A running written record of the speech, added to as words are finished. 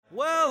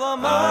Well,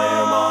 I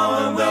am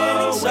on the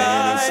winning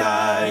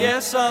side.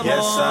 Yes, I'm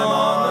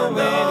on the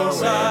winning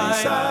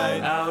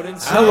side.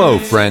 Hello,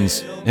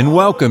 friends, and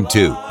welcome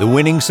to the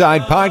Winning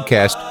Side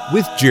Podcast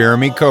with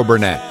Jeremy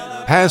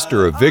Coburnett,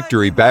 pastor of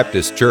Victory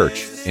Baptist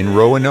Church in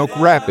Roanoke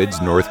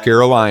Rapids, North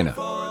Carolina.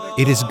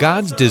 It is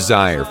God's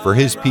desire for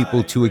His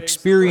people to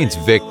experience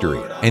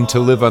victory and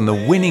to live on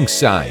the winning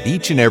side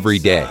each and every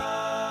day.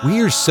 We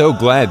are so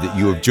glad that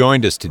you have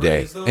joined us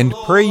today and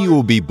pray you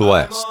will be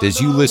blessed as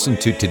you listen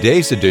to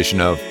today's edition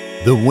of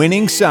The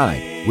Winning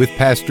Side with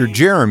Pastor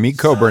Jeremy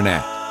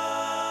Coburnett.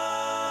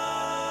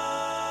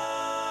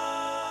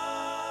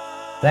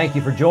 Thank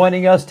you for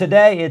joining us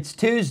today. It's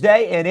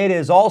Tuesday and it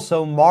is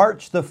also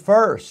March the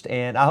 1st,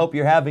 and I hope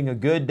you're having a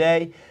good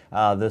day.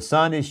 The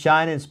sun is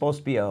shining. It's supposed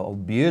to be a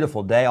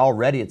beautiful day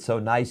already. It's so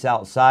nice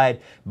outside,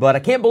 but I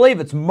can't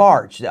believe it's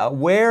March.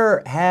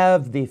 Where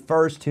have the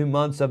first 2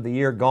 months of the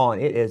year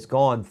gone? It has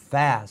gone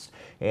fast.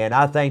 And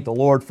I thank the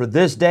Lord for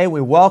this day. We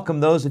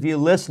welcome those of you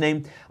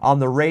listening on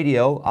the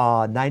radio,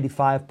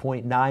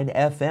 95.9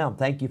 FM.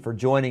 Thank you for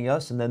joining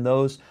us. And then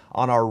those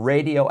on our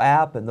radio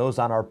app and those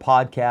on our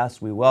podcast,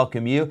 we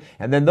welcome you.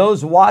 And then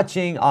those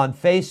watching on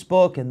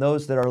Facebook and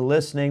those that are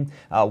listening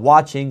on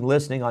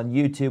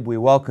YouTube, we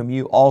welcome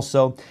you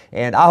also.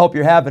 And I hope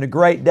you're having a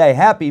great day.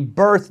 Happy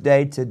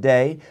birthday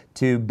today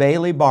to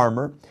Bailey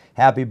Barmer.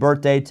 Happy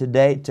birthday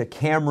today to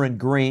Cameron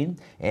Green,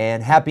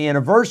 and happy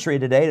anniversary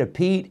today to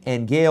Pete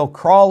and Gail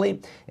Crawley,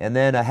 and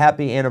then a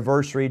happy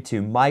anniversary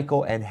to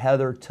Michael and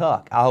Heather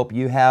Tuck. I hope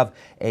you have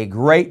a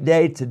great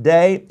day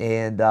today,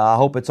 and I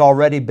hope it's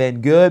already been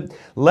good.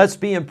 Let's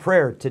be in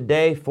prayer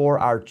today for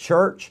our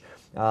church.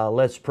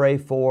 Let's pray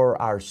for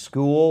our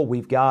school.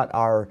 We've got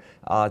our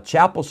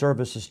chapel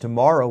services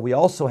tomorrow. We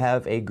also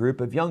have a group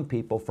of young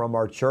people from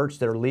our church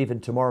that are leaving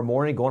tomorrow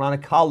morning, going on a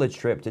college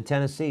trip to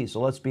Tennessee. So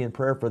let's be in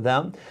prayer for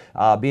them.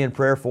 Be in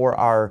prayer for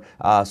our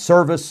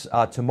service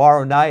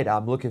tomorrow night.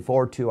 I'm looking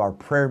forward to our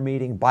prayer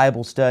meeting,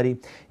 Bible study,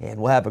 and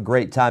we'll have a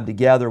great time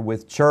together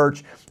with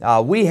church.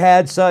 We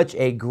had such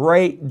a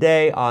great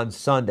day on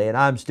Sunday, and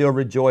I'm still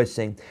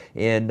rejoicing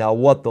in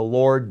what the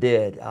Lord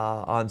did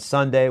on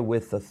Sunday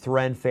with the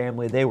Thren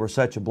family. They were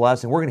such a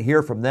blessing. We're going to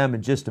hear from them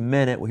in just a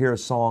minute. We'll hear a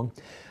song.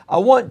 I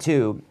want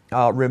to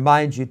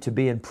remind you to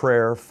be in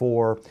prayer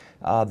for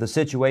the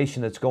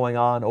situation that's going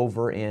on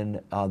over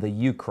in the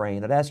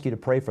Ukraine. I'd ask you to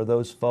pray for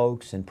those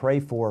folks and pray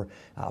for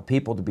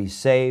people to be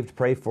saved.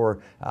 Pray for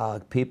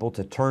people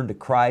to turn to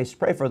Christ.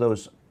 Pray for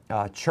those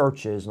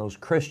churches and those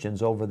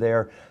Christians over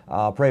there.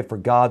 Pray for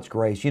God's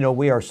grace. You know,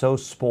 we are so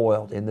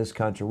spoiled in this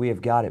country. We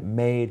have got it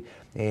made,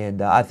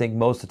 and I think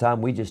most of the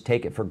time we just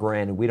take it for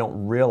granted. We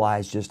don't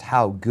realize just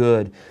how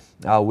good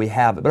we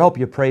have it. But I hope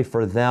you pray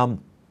for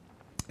them.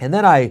 And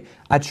then I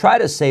try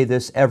to say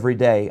this every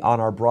day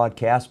on our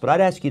broadcast, but I'd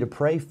ask you to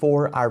pray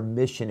for our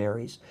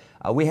missionaries.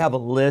 We have a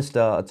list,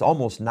 it's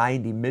almost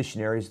 90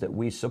 missionaries that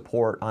we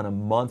support on a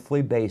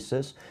monthly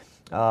basis.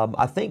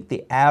 I think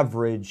the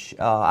average,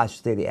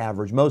 most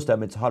of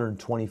them, it's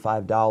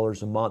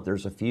 $125 a month.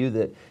 There's a few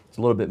that it's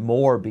a little bit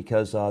more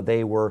because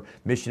they were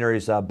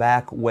missionaries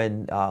back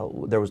when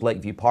there was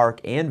Lakeview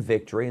Park and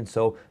Victory. And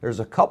so there's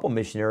a couple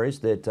missionaries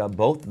that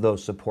both of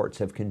those supports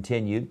have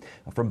continued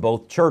from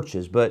both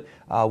churches. But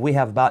we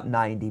have about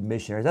 90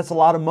 missionaries. That's a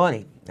lot of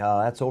money.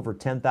 That's over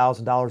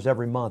 $10,000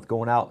 every month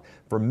going out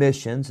for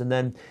missions. And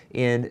then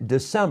in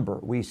December,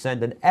 we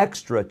send an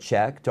extra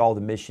check to all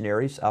the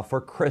missionaries for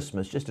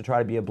Christmas, just to try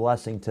to be a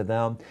blessing to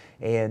them.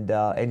 And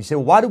you say,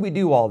 well, why do we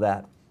do all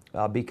that?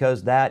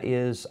 Because that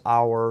is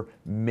our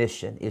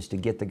mission, is to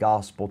get the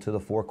gospel to the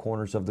four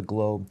corners of the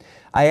globe.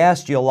 I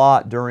asked you a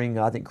lot during,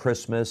 I think,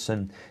 Christmas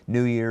and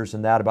New Year's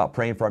and that about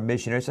praying for our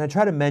missionaries, and I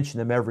try to mention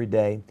them every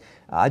day.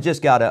 I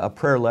just got a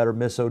prayer letter.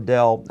 Miss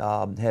Odell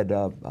had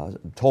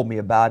told me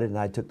about it, and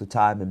I took the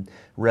time and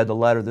read the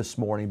letter this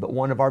morning. But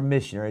one of our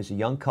missionaries, a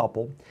young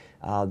couple,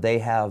 they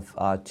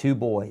have two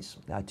boys,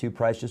 two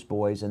precious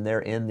boys, and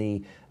they're in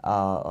the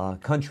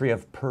country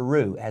of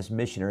Peru as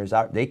missionaries.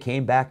 They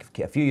came back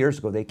a few years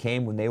ago. They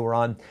came when they were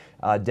on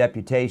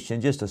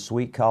deputation, just a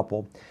sweet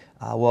couple.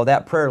 Well,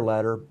 that prayer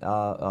letter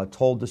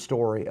told the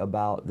story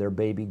about their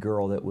baby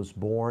girl that was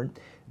born.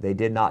 They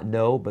did not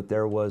know, but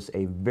there was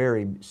a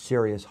very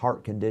serious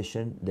heart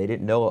condition. They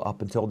didn't know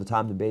up until the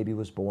time the baby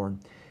was born.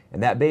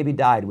 And that baby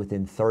died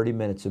within 30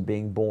 minutes of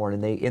being born.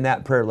 And in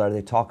that prayer letter,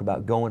 they talk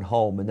about going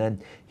home and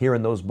then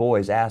hearing those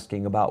boys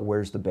asking about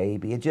where's the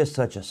baby. It's just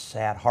such a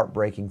sad,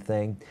 heartbreaking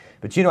thing.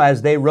 But you know,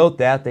 as they wrote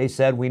that, they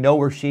said, we know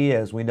where she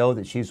is. We know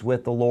that she's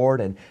with the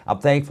Lord, and I'm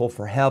thankful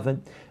for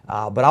heaven.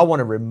 But I want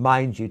to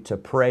remind you to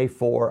pray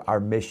for our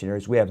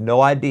missionaries. We have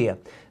no idea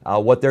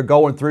what they're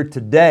going through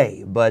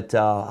today, but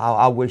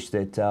I wish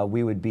that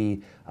we would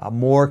be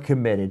more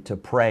committed to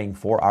praying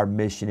for our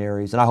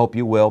missionaries, and I hope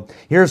you will.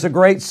 Here's a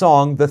great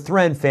song, the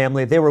Thren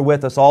family. They were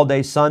with us all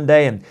day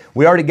Sunday, and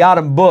we already got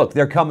them booked.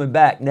 They're coming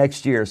back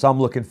next year, so I'm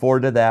looking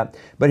forward to that.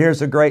 But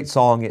here's a great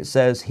song. It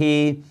says,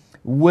 He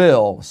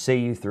will see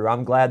you through.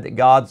 I'm glad that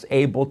God's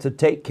able to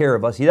take care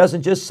of us. He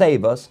doesn't just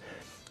save us,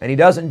 And He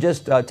doesn't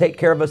just take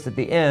care of us at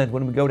the end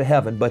when we go to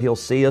heaven, but He'll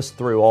see us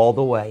through all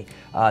the way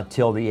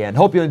till the end.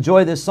 Hope you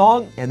enjoy this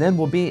song, and then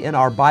we'll be in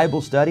our Bible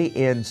study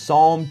in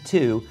Psalm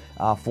 2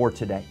 for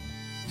today.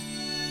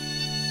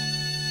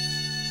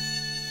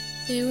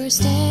 They were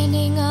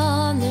standing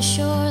on the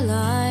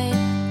shoreline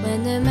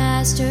when the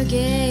Master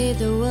gave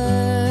the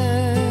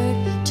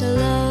word to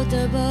load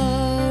the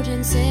boat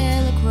and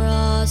sail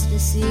across the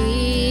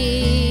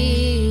sea,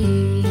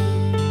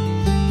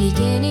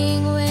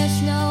 beginning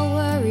with no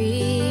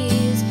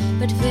worries,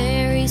 but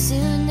very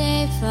soon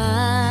they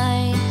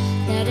find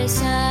that a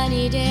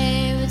sunny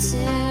day would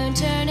soon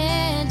turn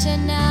into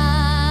night.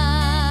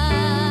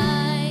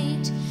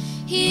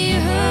 He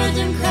heard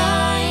them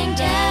crying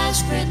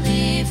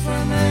desperately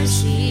for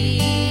mercy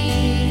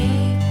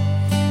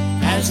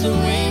as the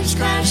waves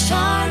crashed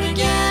hard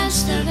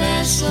against the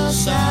vessel's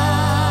side.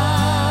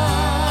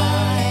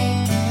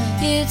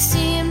 It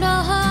seemed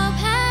all hope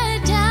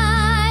had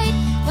died,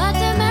 but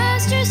the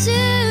Master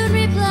soon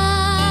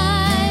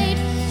replied,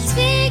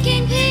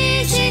 speaking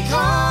peace, He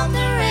calmed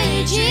the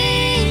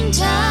raging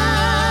tide.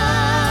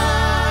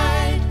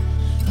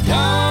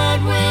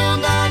 God will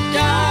not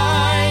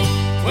guide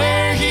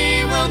where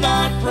He will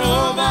not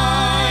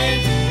provide.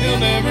 He'll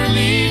never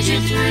lead you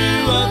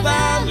through a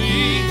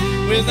valley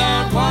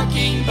without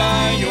walking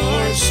by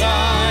your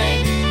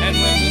side. And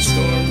when the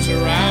storms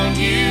around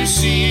you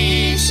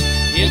cease,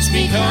 it's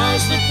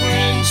because the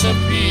Prince of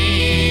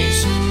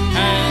Peace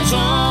has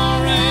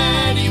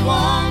already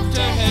walked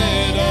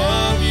ahead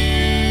of you.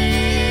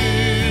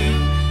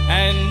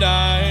 And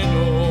I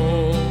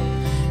know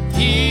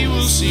He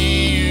will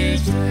see you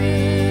through.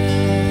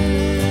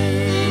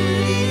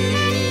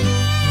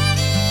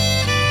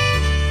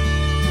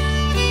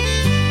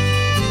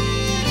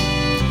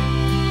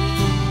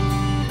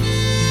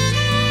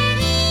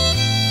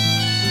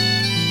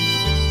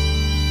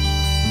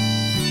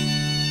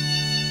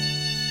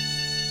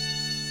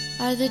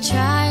 Are the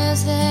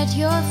trials that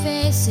you're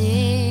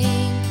facing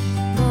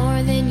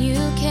more than you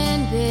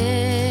can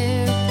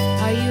bear?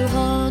 Are you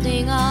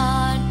holding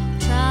on,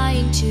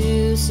 trying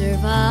to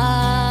survive?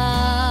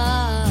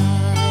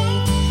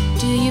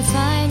 Do you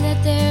find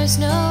that there's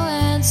no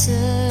answer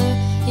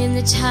in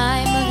the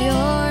time of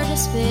your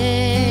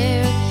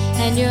despair,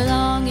 and you're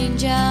longing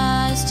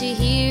just to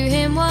hear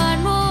Him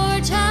one more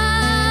time?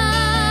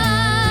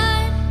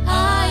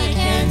 I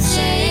can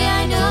say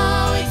I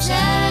know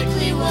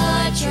exactly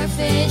what you're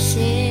facing,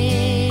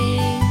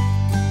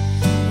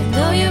 and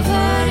though you've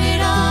heard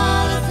it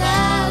all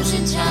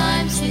 1,000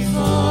 times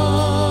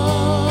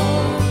before,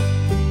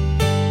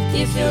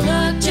 if you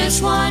look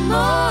just one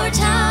more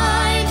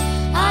time,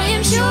 I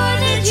am sure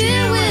that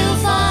you will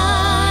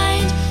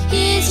find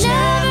He's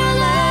never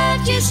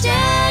left you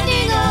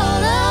standing all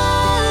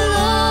alone.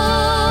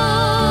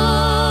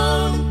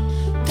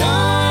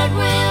 God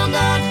will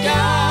not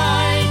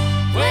guide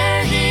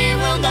where He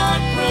will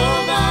not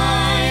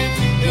provide.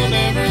 He'll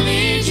never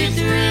lead you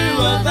through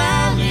a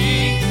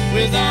valley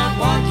without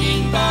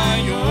walking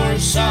by your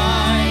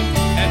side.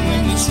 And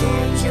when the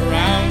storms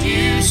around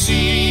you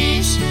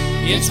cease,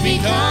 it's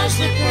because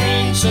the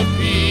Prince of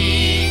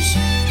Peace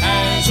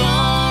has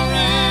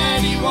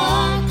already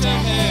walked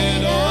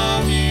ahead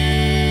of you.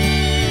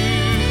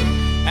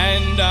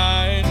 And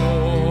I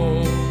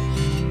know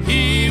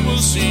He will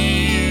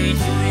see you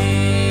through.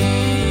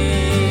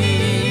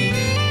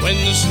 When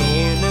the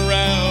storm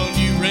around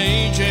you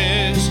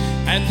rages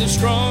and the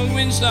strong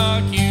winds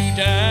knock you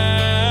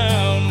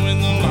down, when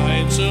the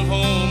lights of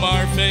home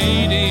are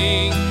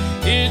fading,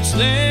 it's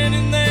then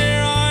and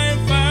there I am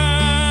found.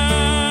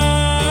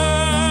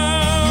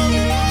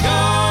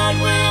 God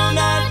will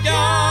not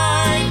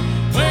guide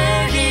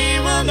where He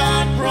will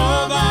not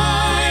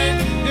provide.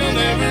 He'll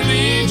never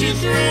lead you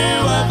through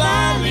a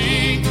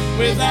valley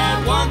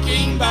without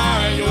walking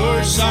by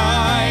your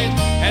side.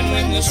 And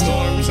when the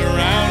storms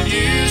around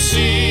you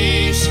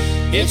cease,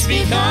 it's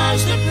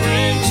because the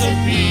Prince of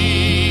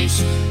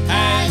Peace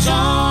has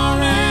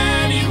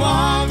already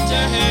walked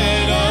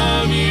ahead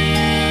of you.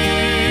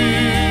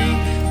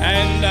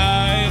 And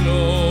I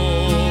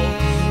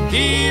know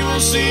He will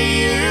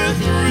see you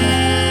through.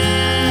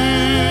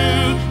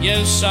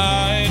 Yes,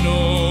 I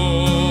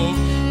know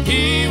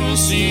He will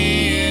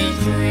see you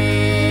through.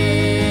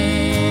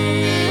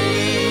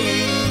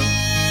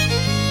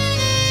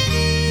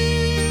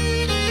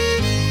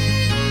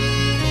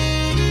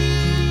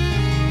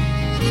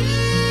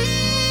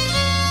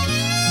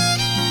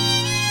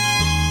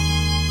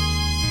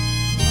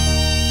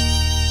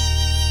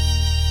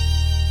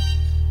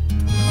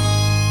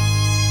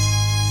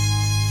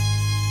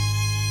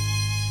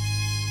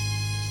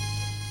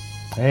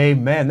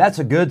 Amen. That's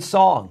a good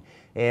song.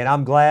 And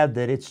I'm glad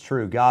that it's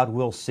true. God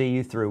will see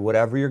you through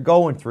whatever you're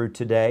going through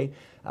today.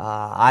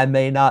 I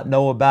may not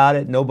know about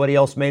it. Nobody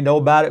else may know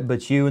about it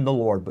but you and the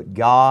Lord. But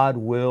God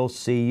will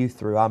see you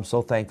through. I'm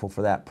so thankful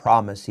for that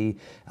promise. He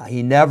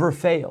never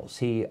fails.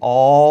 He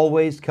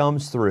always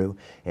comes through.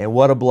 And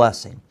what a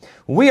blessing.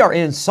 We are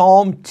in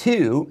Psalm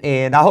 2,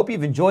 and I hope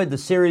you've enjoyed the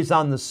series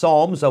on the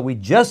Psalms. We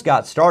just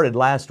got started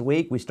last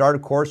week. We started,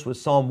 of course, with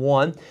Psalm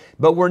 1,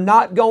 but we're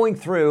not going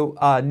through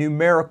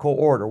numerical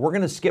order. We're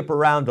going to skip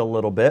around a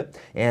little bit,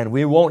 and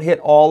we won't hit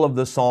all of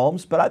the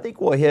Psalms, but I think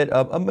we'll hit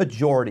a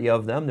majority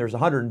of them. There's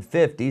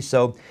 150,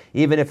 so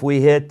even if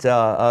we hit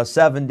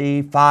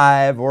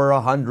 75 or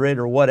 100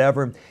 or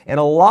whatever, and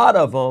a lot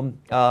of them,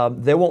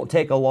 they won't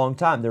take a long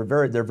time. They're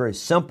very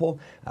simple,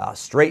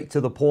 straight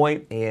to the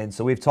point, and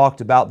so we've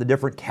talked about the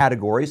different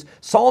categories.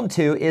 Psalm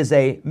 2 is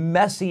a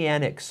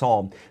messianic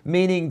psalm,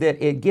 meaning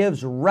that it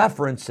gives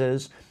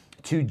references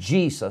to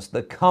Jesus,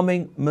 the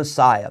coming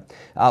Messiah.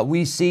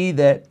 We see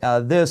that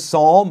this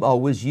psalm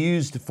was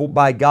used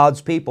by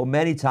God's people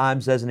many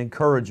times as an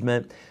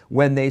encouragement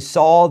when they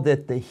saw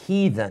that the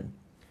heathen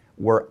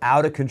were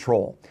out of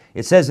control.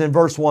 It says in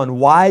verse 1,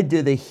 why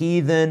do the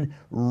heathen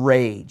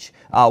rage?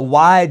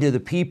 Why do the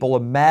people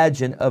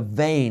imagine a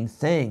vain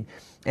thing?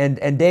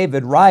 And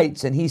David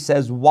writes, and he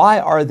says, why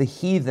are the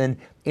heathen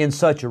in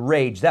such a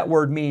rage? That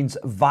word means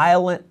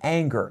violent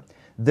anger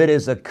that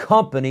is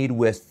accompanied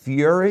with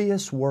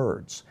furious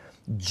words,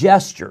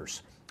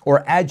 gestures,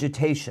 or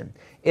agitation.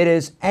 It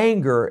is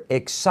anger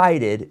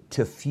excited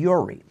to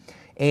fury.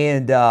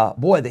 And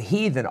boy, the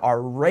heathen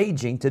are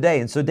raging today.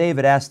 And so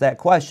David asked that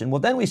question.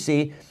 Well, then we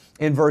see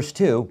in verse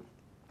 2,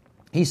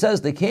 he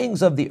says, the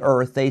kings of the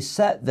earth, they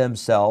set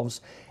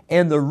themselves,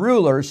 and the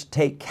rulers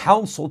take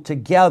counsel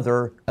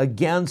together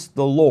against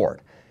the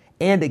Lord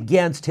and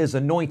against His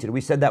anointed. We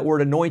said that word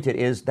anointed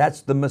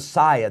that's the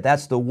Messiah.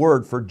 That's the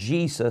word for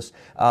Jesus,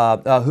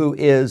 who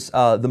is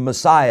the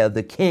Messiah,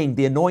 the King,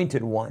 the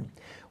anointed one.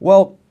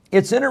 Well,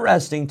 it's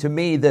interesting to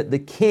me that the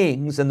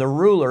kings and the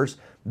rulers,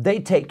 they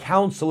take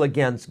counsel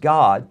against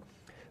God,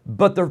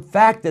 but the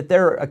fact that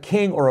they're a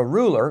king or a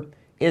ruler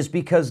is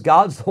because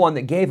God's the one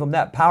that gave them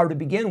that power to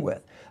begin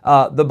with.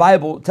 The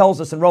Bible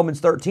tells us in Romans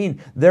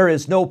 13, there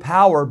is no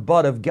power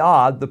but of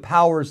God. The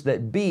powers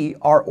that be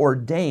are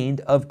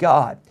ordained of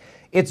God.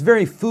 It's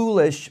very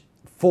foolish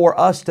for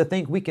us to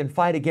think we can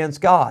fight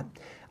against God.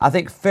 I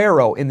think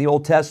Pharaoh in the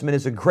Old Testament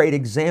is a great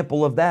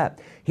example of that.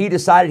 He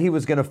decided he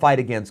was going to fight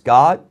against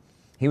God.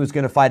 He was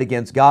going to fight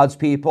against God's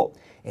people.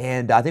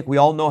 And I think we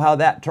all know how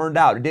that turned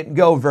out. It didn't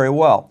go very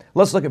well.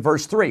 Let's look at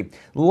verse 3.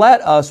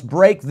 Let us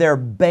break their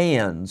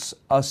bands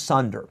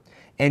asunder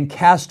and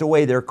cast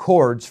away their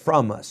cords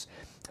from us.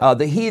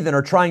 The heathen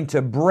are trying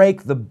to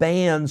break the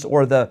bands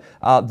or the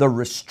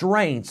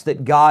restraints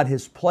that God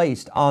has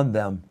placed on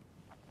them.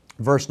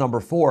 Verse number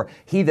 4,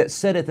 he that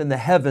sitteth in the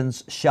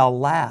heavens shall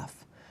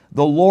laugh.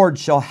 The Lord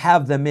shall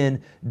have them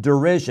in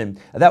derision.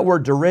 That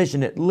word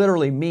derision, it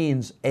literally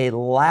means a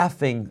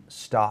laughing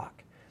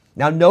stock.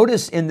 Now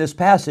notice in this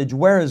passage,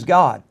 where is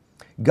God?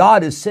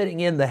 God is sitting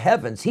in the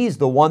heavens. He's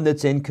the one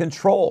that's in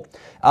control.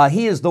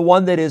 He is the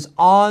one that is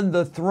on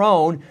the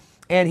throne.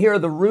 And here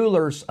the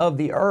rulers of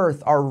the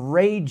earth are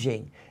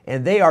raging,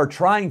 and they are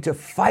trying to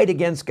fight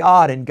against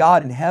God, and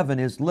God in heaven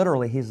is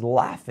literally, He's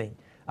laughing.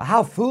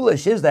 How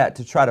foolish is that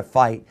to try to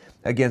fight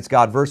against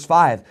God? Verse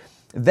 5,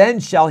 then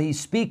shall He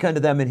speak unto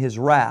them in His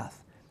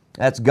wrath.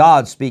 That's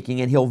God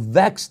speaking, and He'll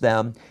vex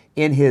them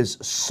in His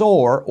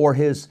sore or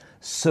His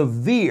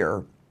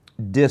severe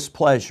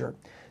displeasure.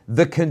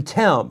 The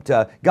contempt,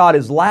 God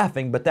is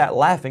laughing, but that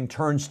laughing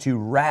turns to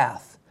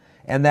wrath.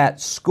 And that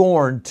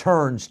scorn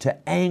turns to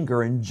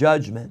anger and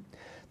judgment.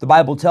 The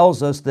Bible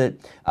tells us that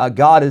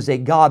God is a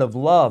God of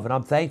love, and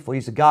I'm thankful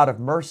He's a God of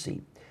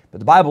mercy. But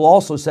the Bible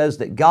also says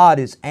that God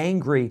is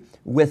angry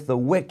with the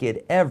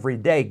wicked every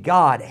day.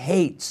 God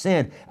hates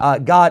sin.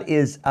 God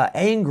is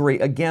angry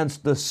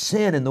against the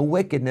sin and the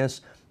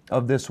wickedness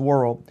of this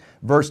world.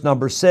 Verse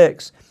number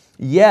 6,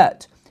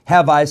 yet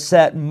have I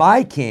set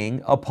my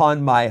King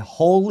upon my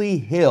holy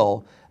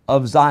hill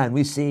of Zion.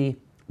 We see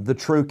the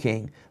true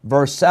King.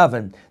 Verse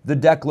 7, the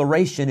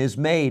declaration is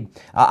made.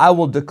 I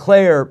will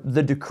declare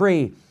the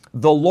decree.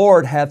 The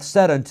Lord hath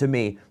said unto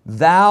me,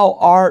 thou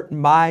art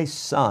my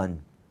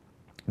son.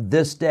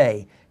 This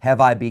day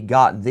have I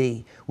begotten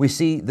thee. We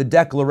see the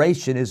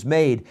declaration is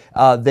made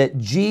that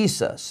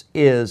Jesus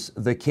is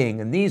the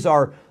King. And these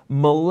are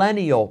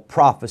millennial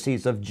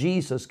prophecies of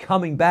Jesus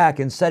coming back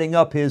and setting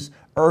up His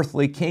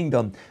earthly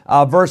kingdom.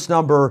 Verse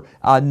number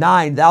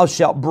 9, thou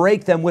shalt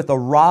break them with a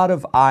rod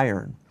of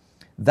iron.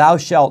 Thou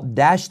shalt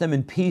dash them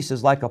in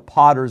pieces like a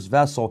potter's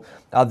vessel.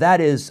 That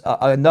is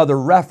another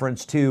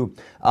reference to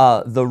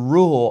the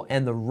rule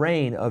and the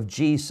reign of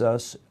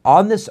Jesus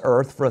on this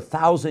earth for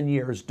 1,000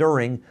 years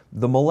during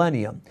the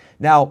millennium.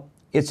 Now,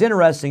 it's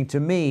interesting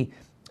to me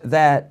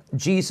that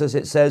Jesus,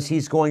 it says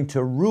He's going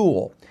to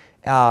rule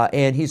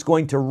and He's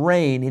going to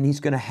reign, and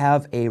He's going to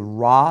have a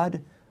rod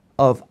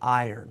of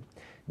iron.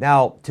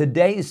 Now,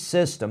 today's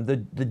system,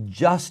 the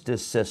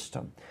justice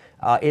system,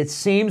 it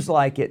seems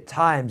like at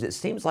times,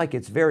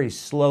 it's very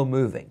slow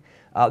moving.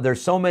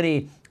 There's so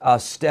many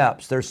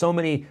steps, there's so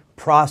many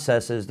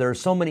processes, there's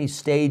so many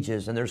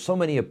stages, and there's so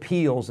many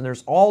appeals, and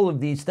there's all of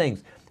these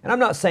things. And I'm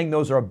not saying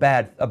those are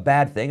a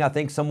bad thing. I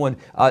think someone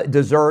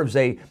deserves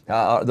the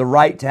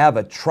right to have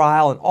a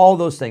trial and all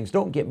those things.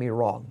 Don't get me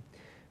wrong.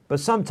 But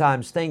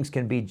sometimes things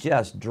can be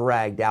just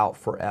dragged out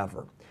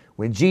forever.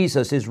 When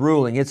Jesus is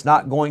ruling, it's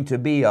not going to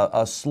be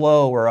a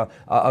slow or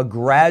a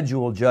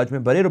gradual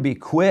judgment, but it'll be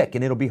quick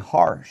and it'll be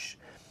harsh.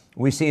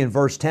 We see in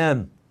verse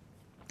 10,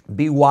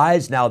 "Be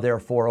wise now,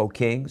 therefore, O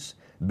kings.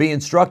 Be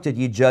instructed,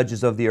 ye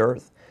judges of the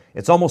earth."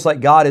 It's almost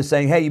like God is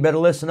saying, hey, you better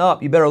listen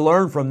up. You better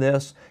learn from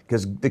this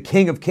because the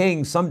King of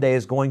Kings someday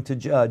is going to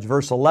judge.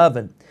 Verse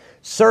 11,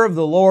 "Serve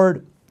the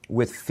Lord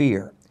with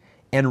fear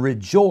and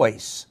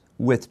rejoice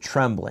with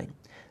trembling."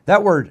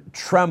 That word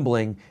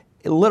trembling,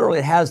 it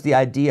literally has the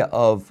idea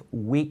of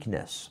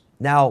weakness.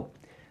 Now,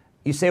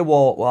 you say,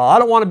 well, I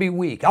don't want to be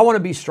weak. I want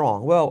to be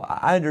strong. Well,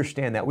 I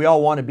understand that. We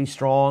all want to be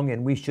strong,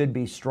 and we should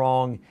be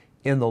strong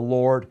in the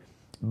Lord.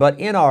 But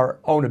in our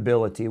own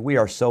ability, we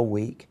are so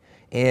weak.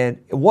 And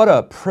what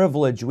a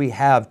privilege we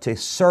have to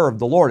serve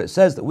the Lord. It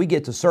says that we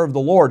get to serve the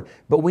Lord,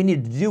 but we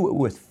need to do it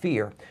with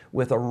fear,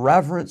 with a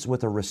reverence,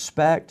 with a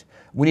respect.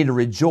 We need to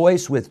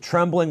rejoice with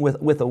trembling,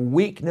 with a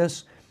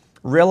weakness,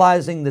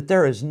 realizing that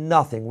there is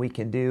nothing we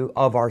can do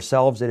of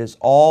ourselves. It is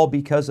all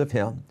because of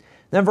Him.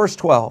 Then verse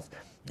 12,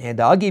 and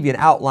I'll give you an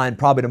outline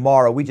probably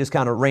tomorrow. We just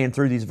kind of ran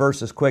through these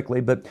verses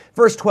quickly, but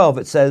verse 12,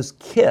 it says,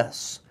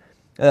 "Kiss."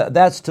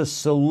 That's to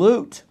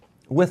salute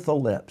with the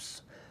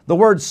lips. The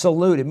word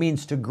salute, it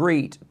means to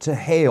greet, to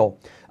hail,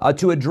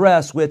 to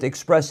address with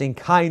expressing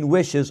kind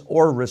wishes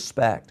or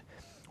respect.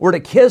 We're to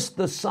kiss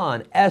the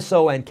Son,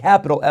 S-O-N,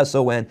 capital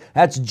S-O-N.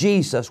 That's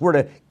Jesus. We're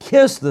to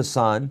kiss the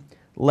Son,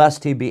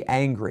 lest He be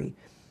angry,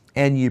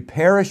 and ye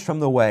perish from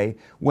the way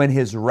when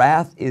His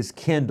wrath is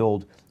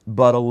kindled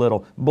but a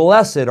little.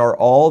 Blessed are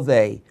all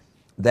they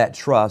that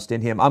trust in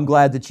Him. I'm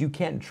glad that you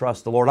can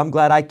trust the Lord. I'm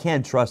glad I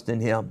can trust in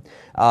Him.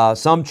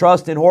 Some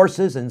trust in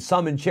horses and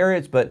some in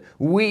chariots, but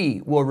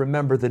we will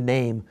remember the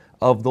name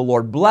of the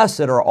Lord.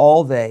 Blessed are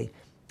all they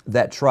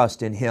that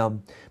trust in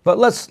Him. But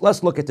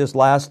let's look at this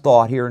last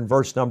thought here in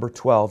verse number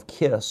 12,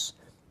 kiss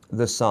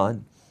the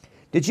Son.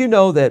 Did you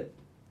know that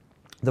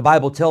the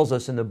Bible tells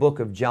us in the book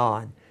of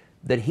John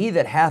that he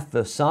that hath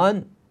the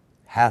Son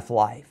hath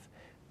life,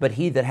 but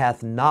he that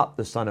hath not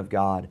the Son of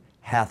God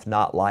hath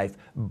not life,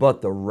 but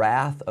the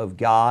wrath of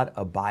God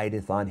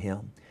abideth on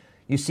him.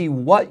 You see,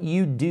 what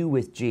you do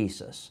with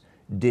Jesus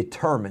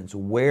determines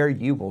where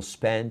you will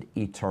spend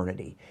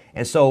eternity.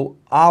 And so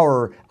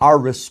our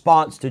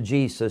response to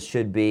Jesus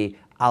should be,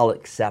 I'll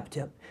accept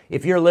Him.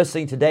 If you're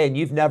listening today and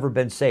you've never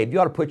been saved, you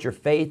ought to put your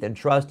faith and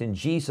trust in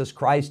Jesus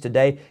Christ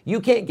today.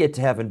 You can't get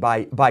to heaven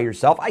by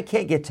yourself. I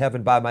can't get to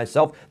heaven by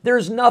myself.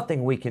 There's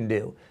nothing we can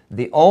do.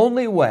 The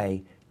only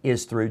way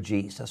is through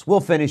Jesus. We'll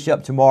finish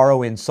up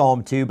tomorrow in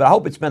Psalm 2, but I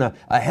hope it's been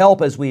a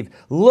help as we've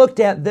looked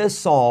at this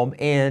psalm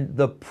and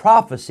the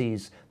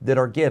prophecies that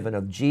are given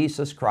of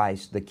Jesus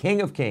Christ, the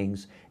King of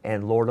Kings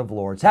and Lord of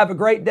Lords. Have a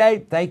great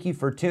day. Thank you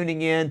for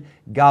tuning in.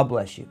 God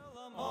bless you.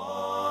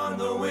 On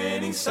the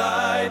winning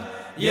side.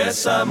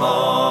 Yes, I'm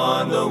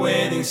on the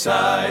winning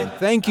side.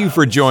 Thank you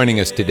for joining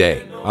us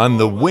today on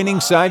the Winning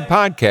Side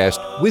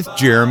Podcast with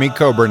Jeremy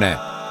Coburnett,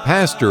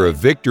 pastor of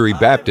Victory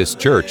Baptist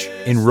Church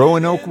in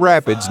Roanoke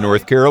Rapids,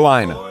 North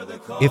Carolina.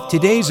 If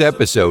today's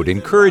episode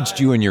encouraged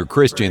you in your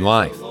Christian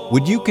life,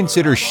 would you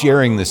consider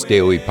sharing this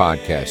daily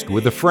podcast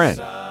with a friend,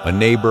 a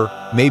neighbor,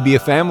 maybe a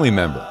family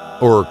member,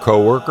 or a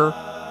coworker?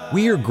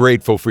 We are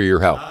grateful for your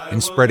help in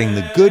spreading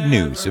the good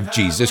news of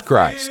Jesus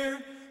Christ.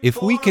 If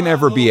we can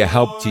ever be a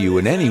help to you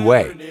in any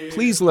way,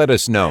 please let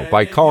us know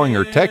by calling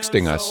or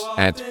texting us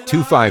at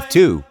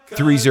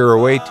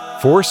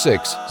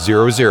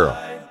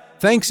 252-308-4600.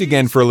 Thanks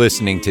again for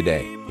listening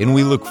today, and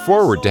we look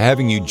forward to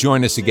having you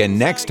join us again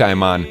next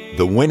time on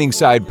the Winning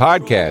Side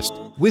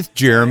Podcast with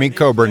Jeremy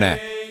Coburnett.